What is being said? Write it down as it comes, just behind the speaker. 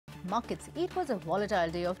markets. It was a volatile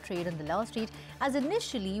day of trade on the Wall Street, as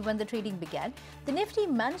initially when the trading began, the Nifty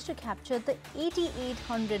managed to capture the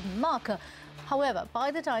 8,800 mark. However,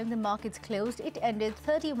 by the time the markets closed, it ended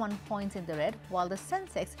 31 points in the red, while the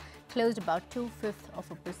Sensex closed about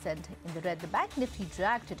 0.25% in the red. The Bank Nifty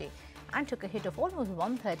dragged today and took a hit of almost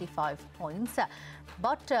 135 points.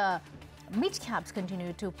 But mid-caps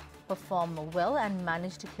continued to perform well and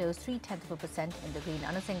managed to close 0.3% in the green.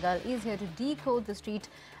 Anuj Singhal is here to decode the street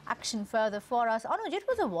action further for us. Anuj, it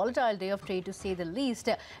was a volatile day of trade to say the least,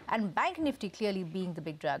 and Bank Nifty clearly being the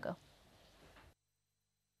big dragger.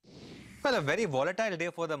 Well, a very volatile day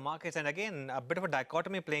for the markets, and again, a bit of a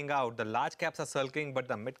dichotomy playing out. The large caps are sulking, but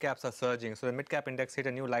the mid caps are surging. So the mid cap index hit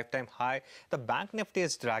a new lifetime high. The Bank Nifty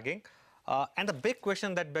is dragging. And the big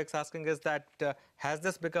question that begs asking is that has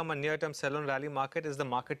this become a near-term sell-on rally market? Is the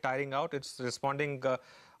market tiring out? It's responding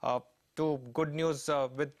to good news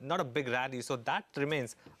with not a big rally. So that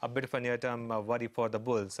remains a bit of a near-term worry for the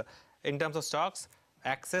bulls. In terms of stocks,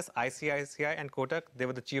 Axis, ICICI and Kotak, they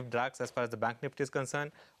were the chief drags as far as the Bank Nifty is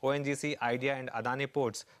concerned. ONGC, Idea and Adani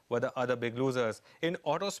Ports were the other big losers. In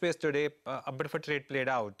auto space today, a bit of a trade played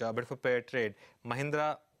out, a bit of a pair trade.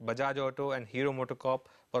 Mahindra, Bajaj Auto and Hero MotoCorp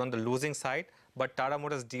were on the losing side, but Tata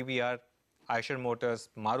Motors, DVR, Eicher Motors,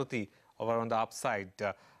 Maruti were on the upside.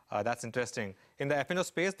 That's interesting. In the F&O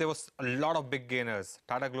space, there was a lot of big gainers.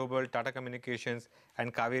 Tata Global, Tata Communications,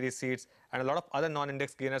 and Kaveri Seeds, and a lot of other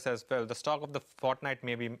non-index gainers as well. The stock of the fortnight,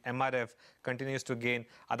 maybe MRF, continues to gain.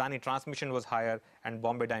 Adani Transmission was higher, and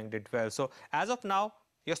Bombay Dyeing did well. So as of now,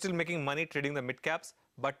 you're still making money trading the mid-caps,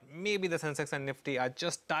 but maybe the Sensex and Nifty are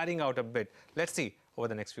just tiring out a bit. Let's see over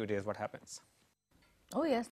the next few days what happens. Oh, yes.